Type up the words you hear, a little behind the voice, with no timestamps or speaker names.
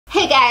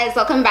guys,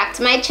 welcome back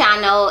to my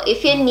channel.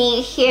 If you're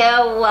new here,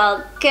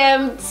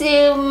 welcome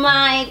to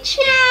my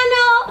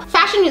channel.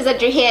 Fashion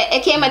Wizardry here,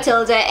 aka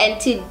Matilda,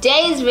 and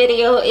today's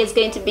video is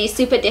going to be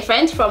super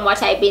different from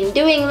what I've been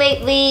doing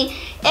lately.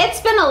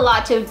 It's been a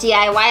lot of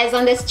DIYs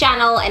on this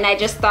channel and I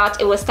just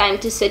thought it was time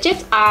to switch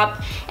it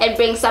up and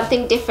bring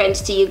something different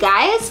to you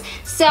guys.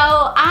 So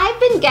I've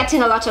been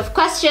getting a lot of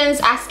questions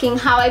asking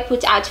how I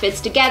put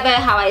outfits together,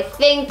 how I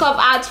think of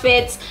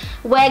outfits,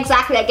 where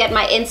exactly I get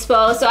my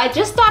inspo. So I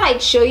just thought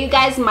I'd show you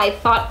guys my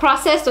thought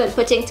process when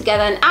putting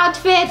together an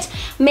outfit.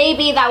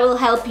 Maybe that will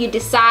help you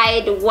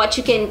decide what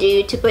you can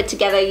do to put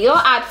together your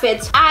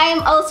outfits.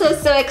 I'm also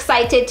so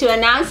excited to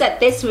announce that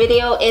this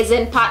video is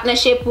in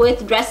partnership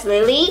with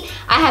Dresslily.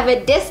 I have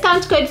a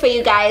discount code for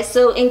you guys,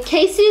 so in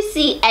case you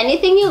see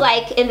anything you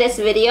like in this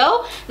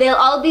video, they'll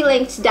all be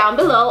linked down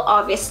below.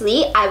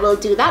 Obviously, I will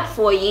do that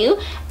for you.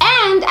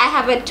 And I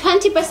have a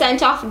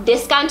 20% off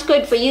discount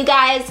code for you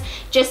guys.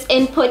 Just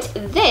input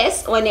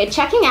this when you're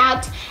checking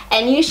out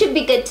and you should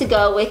be good to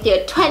go with your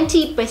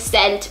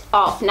 20%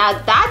 off. Now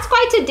that's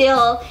quite a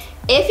deal.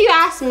 If you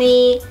ask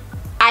me,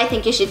 I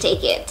think you should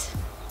take it.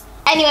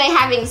 Anyway,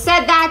 having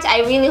said that,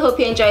 I really hope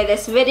you enjoy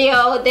this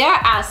video. There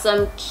are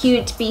some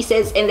cute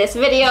pieces in this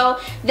video.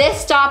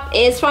 This top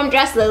is from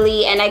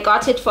Dresslily and I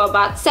got it for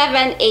about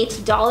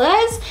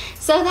 $7–8.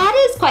 So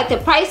that is quite the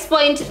price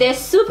point. They're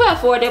super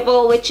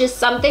affordable, which is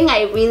something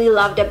I really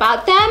loved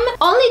about them.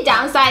 Only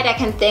downside I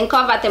can think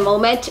of at the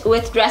moment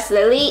with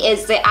Dresslily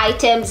is the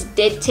items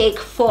did take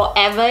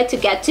forever to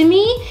get to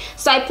me.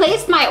 So I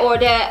placed my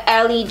order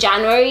early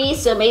January,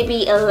 so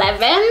maybe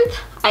 11th.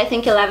 I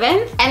think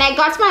 11th, and I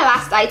got my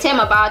last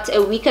item about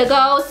a week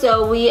ago,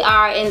 so we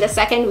are in the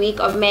second week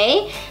of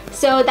May.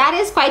 So that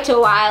is quite a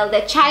while.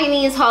 The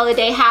Chinese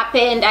holiday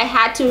happened. I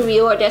had to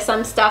reorder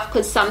some stuff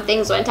because some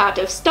things went out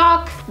of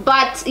stock.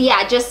 But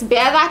yeah, just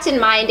bear that in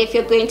mind. If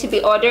you're going to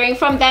be ordering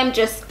from them,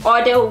 just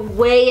order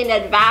way in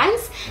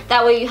advance.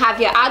 That way you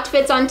have your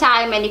outfits on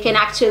time and you can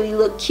actually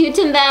look cute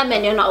in them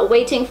and you're not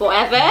waiting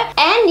forever.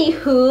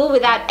 Anywho,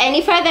 without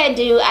any further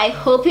ado, I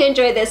hope you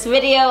enjoyed this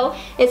video.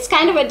 It's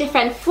kind of a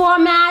different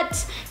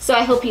format, so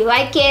I hope you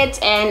like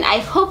it, and I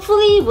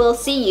hopefully will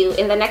see you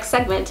in the next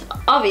segment.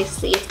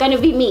 Obviously, it's gonna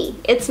be me.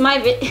 It's my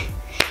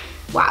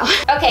wow.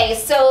 Okay,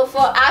 so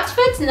for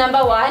outfit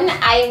number one,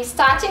 I'm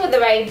starting with a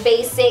very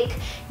basic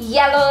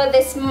yellow,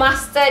 this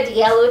mustard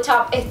yellow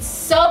top. It's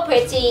so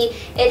pretty.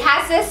 It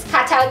has this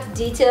cutout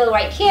detail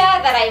right here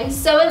that I'm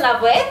so in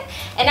love with,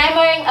 and I'm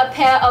wearing a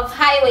pair of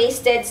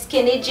high-waisted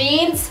skinny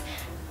jeans.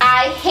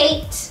 I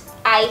hate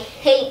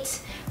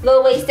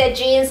low-waisted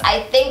jeans.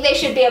 I think they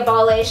should be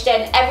abolished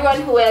and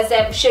everyone who wears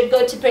them should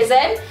go to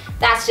prison.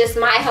 That's just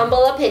my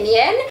humble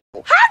opinion.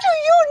 How do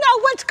you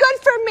know what's good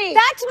for me?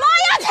 That's my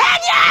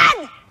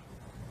opinion!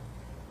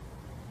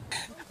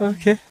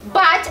 Okay.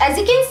 But as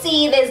you can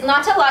see, there's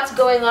not a lot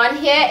going on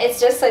here.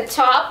 It's just a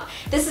top.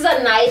 This is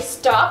a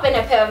nice top and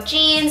a pair of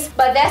jeans,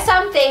 but there's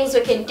some things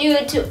we can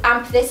do to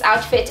amp this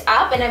outfit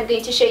up, and I'm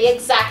going to show you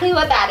exactly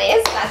what that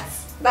is.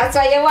 That's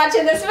why you're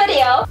watching this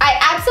video. I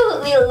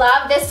absolutely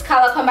love this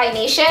color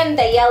combination,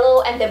 the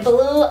yellow and the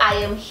blue. I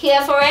am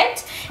here for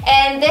it.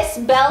 And this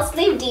bell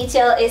sleeve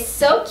detail is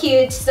so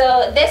cute.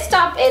 So this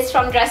top is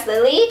from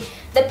Dresslily.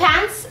 The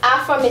pants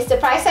are from Mr.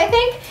 Price, I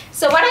think.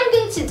 So what I'm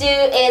going to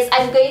do is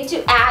I'm going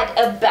to add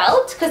a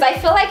belt because I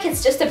feel like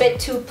it's just a bit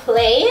too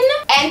plain.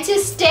 And to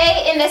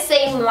stay in the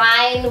same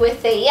line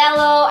with the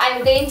yellow,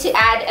 I'm going to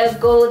add a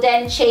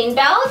golden chain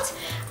belt.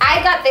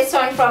 I got this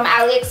one from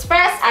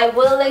AliExpress. I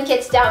will link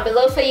it down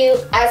below for you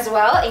as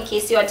well in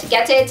case you want to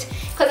get it,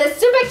 because it's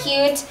super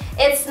cute.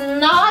 It's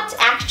not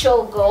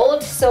actual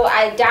gold, so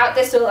I doubt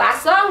this will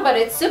last long, but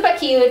it's super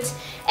cute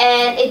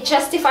and it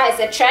justifies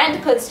the trend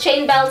because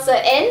chain belts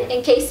are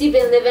in case you've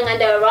been living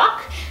under a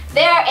rock.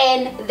 They're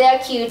in, they're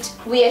cute,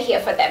 we are here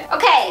for them.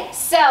 Okay,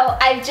 so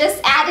I've just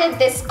added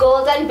this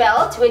golden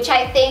belt, which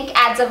I think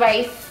adds a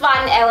very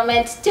fun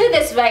element to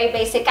this very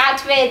basic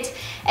outfit.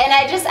 And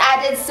I just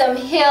added some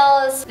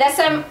heels. There's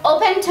some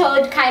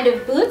open-toed kind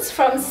of boots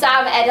from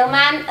Sam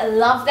Edelman. I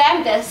love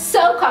them, they're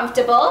so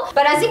comfortable.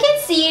 But as you can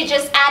see,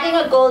 just adding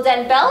a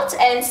golden belt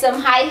and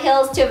some high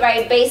heels to a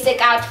very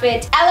basic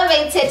outfit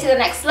elevates it to the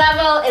next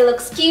level. It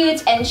looks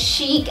cute and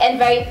chic and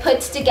very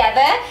put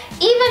together.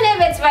 Even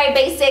if it's very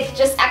basic,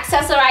 just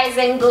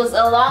accessorizing goes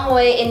a long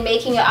way in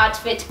making your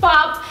outfit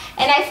pop.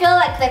 And I feel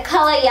like the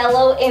color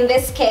yellow in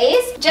this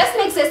case just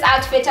makes this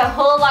outfit a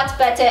whole lot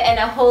better and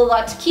a whole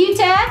lot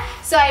cuter.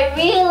 So I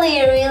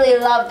really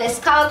love this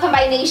color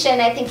combination.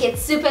 I think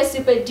it's super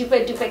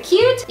duper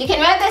cute. You can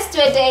wear this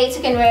to a date,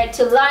 you can wear it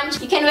to lunch,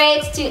 you can wear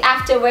it to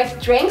after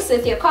work drinks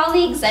with your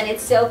colleagues, and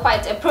it's still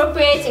quite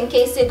appropriate in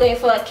case you're going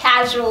for a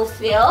casual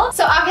feel.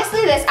 So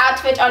obviously this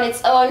outfit on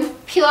its own,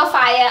 pure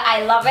fire,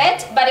 I love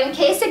it. But in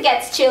case it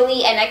gets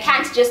chilly and I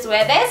can't just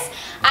wear this,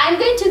 I'm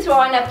going to throw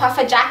on a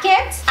puffer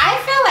jacket. I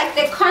feel like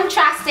the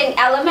contrasting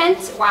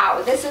element,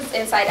 wow, this is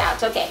inside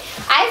out, okay.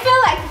 I feel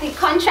like the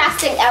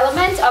contrasting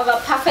element of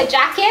a puffer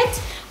jacket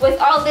with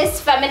all these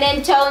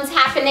feminine tones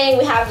happening.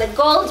 We have the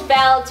gold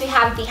belt, we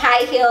have the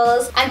high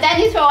heels, and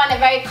then you throw on a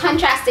very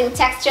contrasting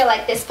texture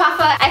like this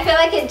puffer. I feel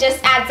like it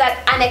just adds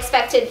that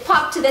unexpected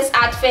pop to this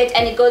outfit,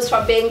 and it goes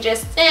from being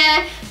just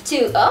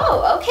to,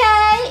 oh,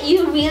 okay,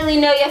 you really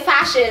know your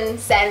fashion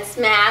sense,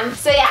 ma'am.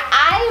 So yeah,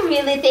 I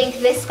really think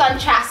this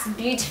contrasts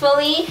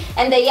beautifully,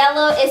 and the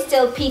yellow is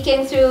still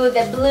peeking through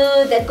the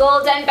blue, the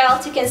golden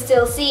belt, you can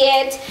still see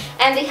it,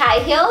 and the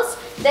high heels.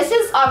 This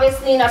is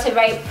obviously not a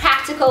very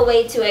practical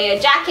way to wear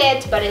your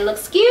jacket, but it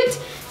looks cute.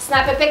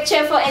 Snap a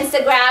picture for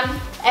Instagram.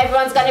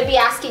 Everyone's gonna be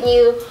asking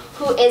you,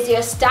 who is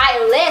your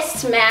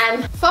stylist,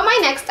 ma'am? For my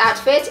next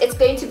outfit, it's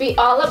going to be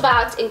all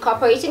about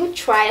incorporating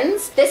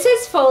trends. This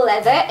is faux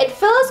leather. It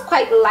feels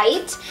quite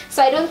light,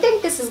 so I don't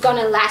think this is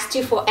gonna last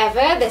you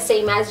forever, the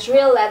same as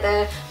real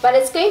leather, but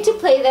it's going to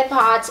play their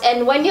part.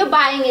 And when you're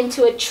buying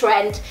into a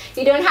trend,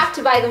 you don't have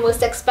to buy the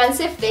most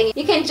expensive thing.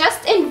 You can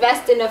just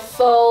invest in a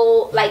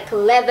faux, like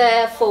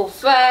leather, faux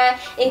fur,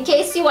 in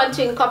case you want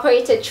to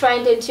incorporate a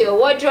trend into your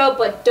wardrobe,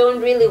 but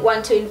don't really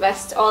want to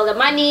invest all the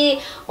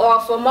money, or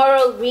for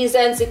moral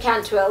reasons you can't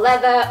wear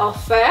leather or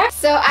fur.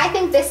 So I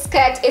think this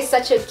skirt is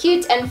such a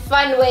cute and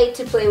fun way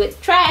to play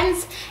with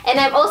trends. And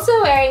I'm also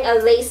wearing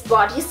a lace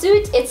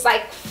bodysuit. It's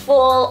like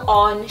full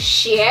on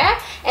sheer,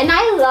 and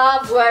I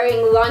love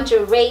wearing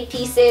lingerie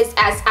pieces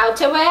as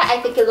outerwear. I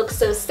think it looks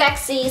so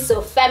sexy,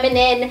 so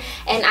feminine,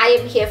 and I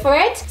am here for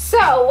it.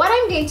 So what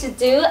I'm going to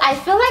do, I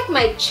feel like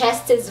my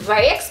chest is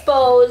very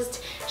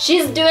exposed.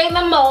 She's doing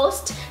the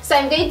most, so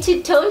I'm going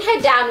to tone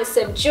her down with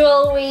some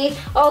jewelry.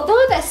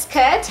 Although the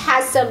skirt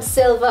has some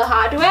silver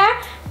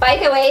hardware, by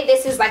the way,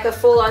 this is like a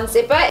full-on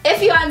zipper.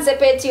 If you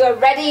unzip it, you are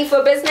ready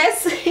for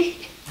business.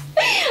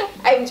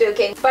 I'm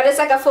joking, but it's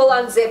like a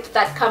full-on zip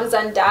that comes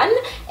undone,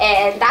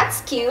 and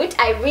that's cute.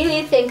 I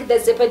really think the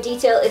zipper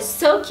detail is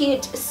so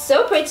cute,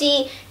 so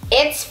pretty.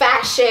 It's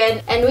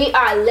fashion, and we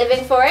are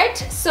living for it.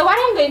 So what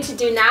I'm going to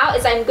do now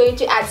is I'm going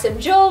to add some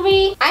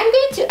jewelry. I'm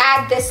going to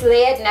add this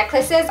layered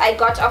necklaces I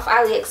got off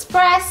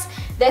AliExpress.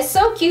 They're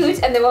so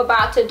cute, and they were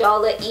about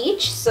 $1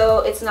 each,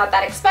 so it's not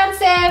that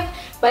expensive,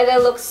 but they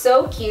look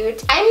so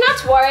cute. I'm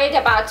not worried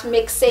about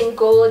mixing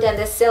gold and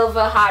the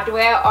silver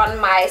hardware on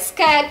my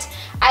skirt.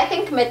 I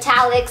think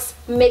metallics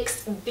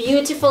mix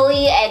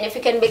beautifully, and if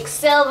you can mix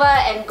silver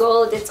and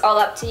gold, it's all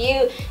up to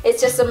you.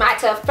 It's just a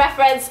matter of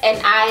preference, and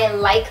I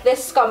like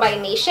this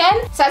combination.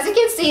 So as you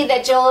can see,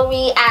 the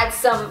jewelry adds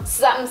some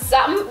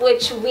something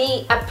which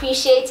we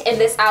appreciate in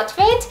this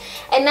outfit.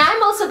 And now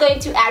I'm also going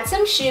to add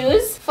some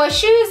shoes. For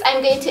shoes,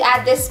 I'm going to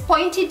add this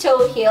pointy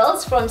toe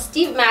heels from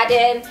Steve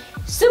Madden.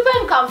 Super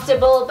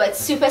uncomfortable but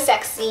super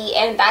sexy,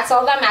 and that's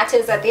all that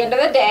matters at the end of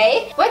the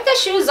day. With the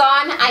shoes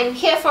on, I'm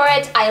here for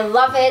it. I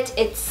love it.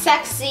 It's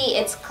sexy,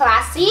 it's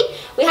classy.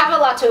 We have a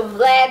lot of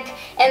leg,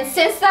 and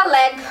since the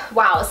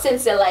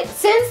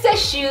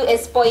shoe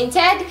is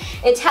pointed,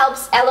 it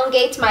helps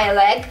elongate my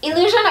leg.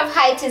 Illusion of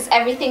height is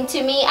everything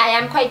to me. I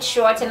am quite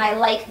short, and I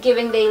like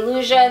giving the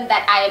illusion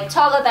that I am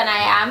taller than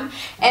I am,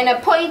 and a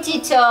pointy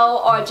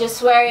toe or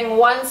just wearing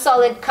one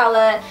solid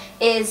color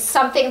is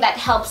something that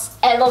helps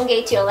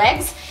elongate your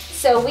legs.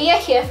 So we are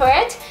here for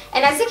it,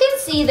 and as you can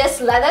see, this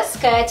leather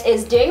skirt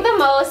is doing the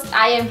most.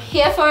 I am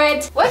here for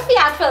it. With the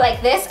outfit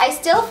like this, I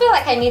still feel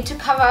like I need to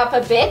cover up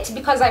a bit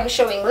because I'm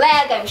showing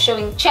leg, I'm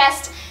showing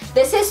chest.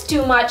 This is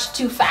too much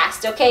too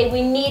fast, okay?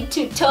 We need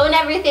to tone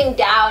everything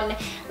down,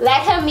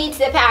 let her meet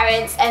the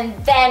parents, and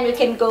then we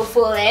can go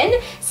full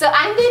in. So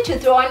I'm going to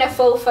throw on a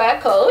faux fur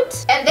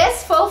coat, and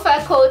this faux fur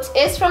coat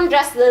is from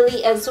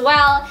Dresslily as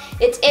well.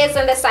 It is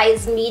in the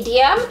size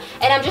medium,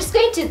 and I'm just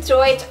going to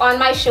throw it on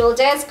my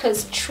shoulders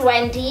because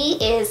trendy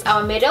is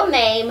our middle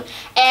name.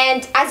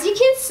 And as you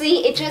can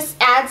see, it just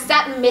adds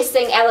that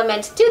missing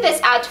element to this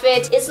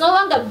outfit. It's no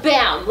longer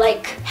bam,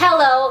 like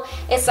hello,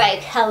 it's like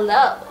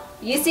hello.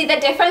 You see the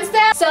difference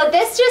there? So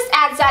this just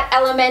adds that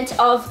element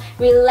of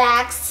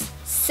relaxed,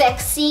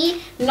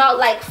 sexy, not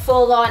like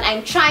full on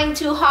I'm trying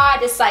too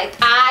hard. It's like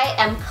I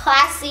am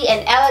classy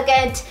and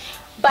elegant,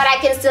 but I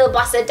can still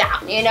bust it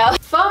down, you know?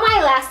 For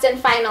my last and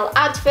final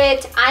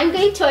outfit, I'm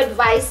going to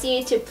advise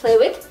you to play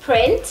with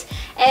print.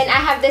 And I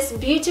have this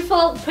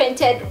beautiful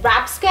printed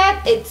wrap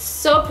skirt. It's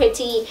so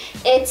pretty.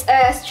 It's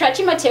a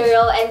stretchy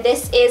material, and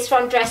this is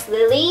from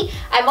Dresslily.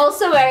 I'm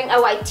also wearing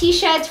a white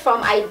t-shirt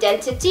from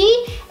Identity,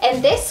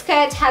 and this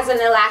skirt has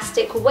an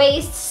elastic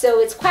waist, so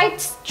it's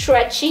quite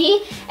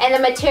stretchy, and the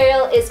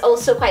material is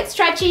also quite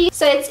stretchy,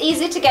 so it's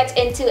easy to get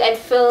into and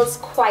feels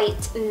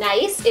quite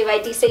nice, if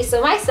I do say so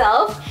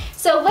myself.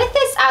 So with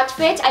this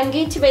outfit, I'm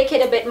going to make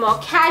it a bit more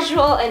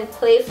casual and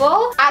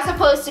playful as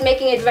opposed to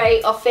making it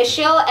very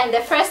official. And the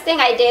first thing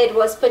I did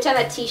was put on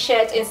a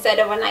t-shirt instead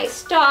of a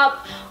nice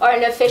top or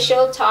an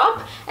official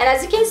top. And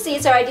as you can see,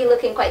 it's already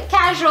looking quite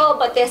casual,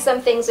 but there's some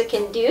things we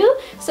can do.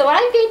 So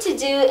what I'm going to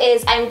do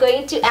is I'm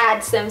going to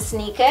add some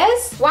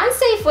sneakers. One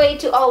safe way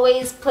to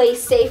always play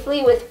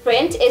safely with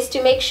print is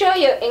to make sure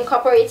you're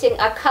incorporating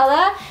a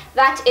color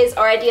that is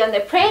already on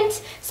the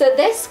print. So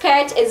this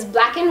skirt is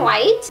black and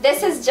white.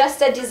 This is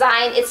just a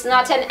design. It's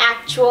not an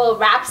actual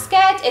wrap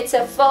skirt. It's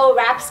a faux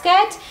wrap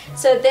skirt.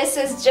 So this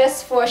is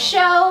just for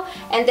show,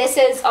 and this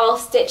is all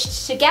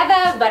stitched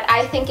together, but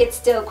I think it's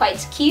still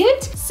quite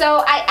cute.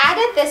 So I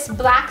added this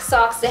black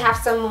socks. They have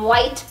some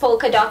white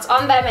polka dots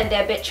on them and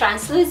they're a bit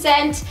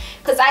translucent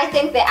because I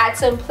think they add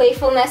some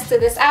playfulness to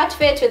this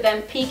outfit with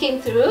them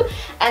peeking through.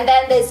 And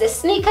then there's the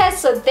sneakers.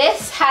 So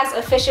this has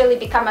officially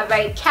become a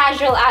very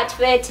casual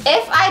outfit.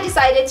 If I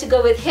decided to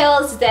go with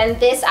heels, then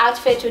this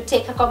outfit would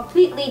take a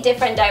completely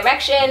different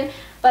direction,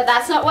 but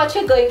that's not what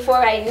we're going for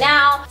right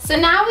now. So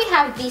now we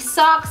have the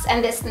socks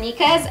and the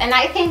sneakers, and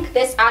I think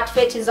this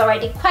outfit is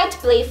already quite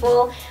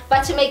playful,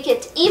 but to make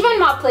it even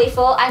more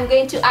playful, I'm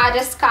going to add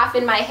a scarf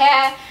in my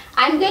hair.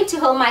 I'm going to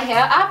hold my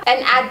hair up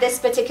and add this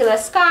particular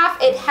scarf.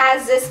 It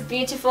has this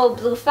beautiful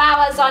blue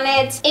flowers on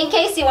it. In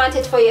case you want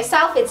it for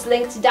yourself, it's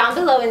linked down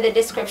below in the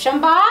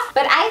description bar.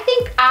 But I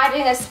think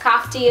adding a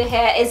scarf to your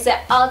hair is the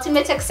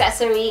ultimate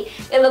accessory.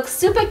 It looks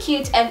super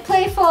cute and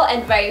playful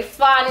and very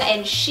fun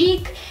and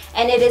chic,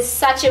 and it is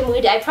such a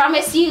mood, I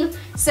promise you.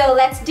 So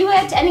let's do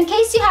it. And in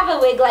case you have a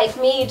wig like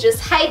me, you just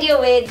hide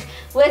your wig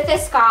with a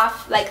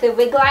scarf like the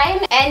wig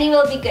line and you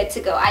will be good to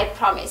go, I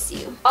promise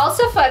you.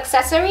 Also for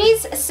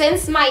accessories,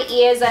 since my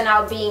ears are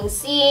now being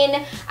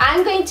seen,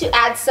 I'm going to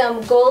add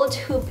some gold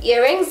hoop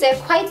earrings. They're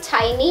quite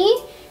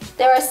tiny.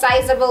 They're a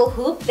sizable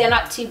hoop, they're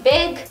not too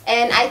big,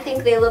 and I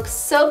think they look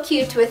so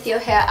cute with your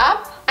hair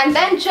up. And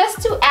then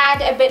just to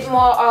add a bit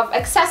more of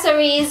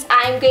accessories,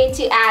 I'm going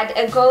to add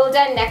a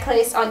golden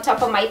necklace on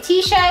top of my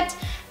t-shirt.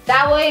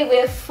 That way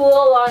we're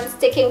full on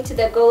sticking to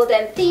the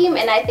golden theme,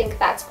 and I think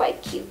that's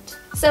quite cute.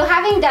 So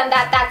having done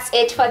that, that's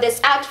it for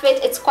this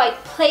outfit. It's quite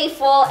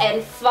playful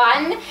and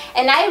fun,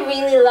 and I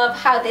really love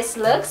how this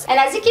looks. And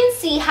as you can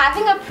see,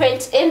 having a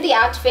print in the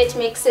outfit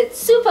makes it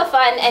super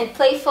fun and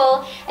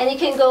playful, and you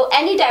can go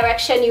any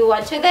direction you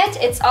want with it.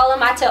 It's all a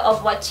matter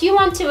of what you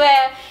want to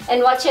wear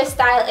and what your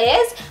style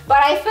is.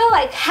 But I feel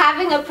like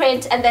having a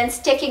print and then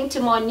sticking to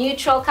more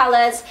neutral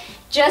colors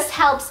just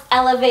helps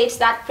elevate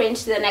that print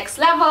to the next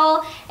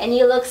level, and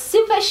you look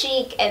super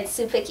chic and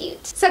super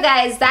cute. So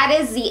guys, that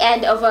is the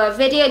end of our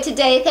video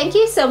today. Thank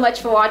you so much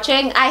for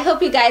watching. I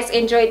hope you guys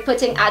enjoyed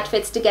putting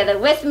outfits together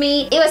with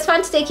me. It was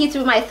fun to take you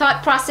through my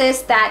thought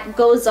process that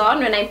goes on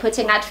when I'm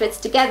putting outfits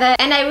together,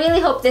 and I really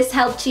hope this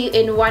helped you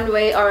in one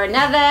way or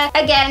another.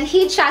 Again,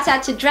 huge shout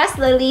out to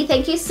Dresslily.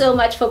 Thank you so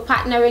much for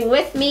partnering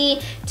with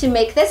me to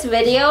make this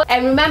video.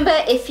 And remember,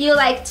 if you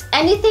liked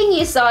anything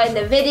you saw in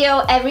the video,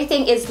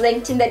 everything is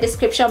linked in the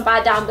description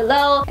bar down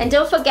below, and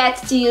don't forget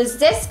to use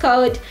this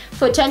code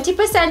for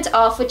 20%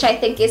 off, which I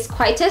think is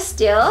quite a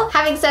steal.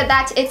 Having said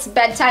that, it's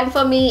bedtime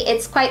for me.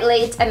 It's quite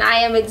late and I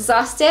am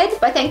exhausted,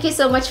 but thank you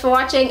so much for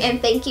watching,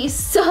 and thank you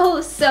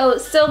so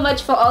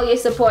much for all your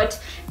support.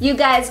 You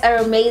guys are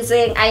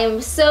amazing. I am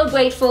so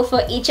grateful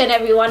for each and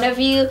every one of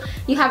you.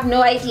 You have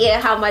no idea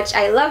how much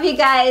I love you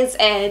guys,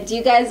 and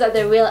you guys are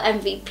the real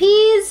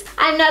MVPs.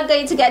 I'm not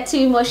going to get too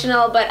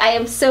emotional, but I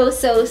am so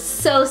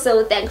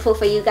thankful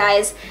for you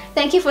guys.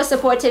 Thank you for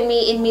supporting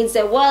me. It means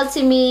the world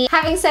to me.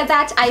 Having said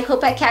that, I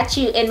hope I catch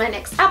you in my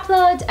next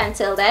upload.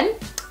 Until then,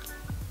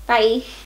 bye.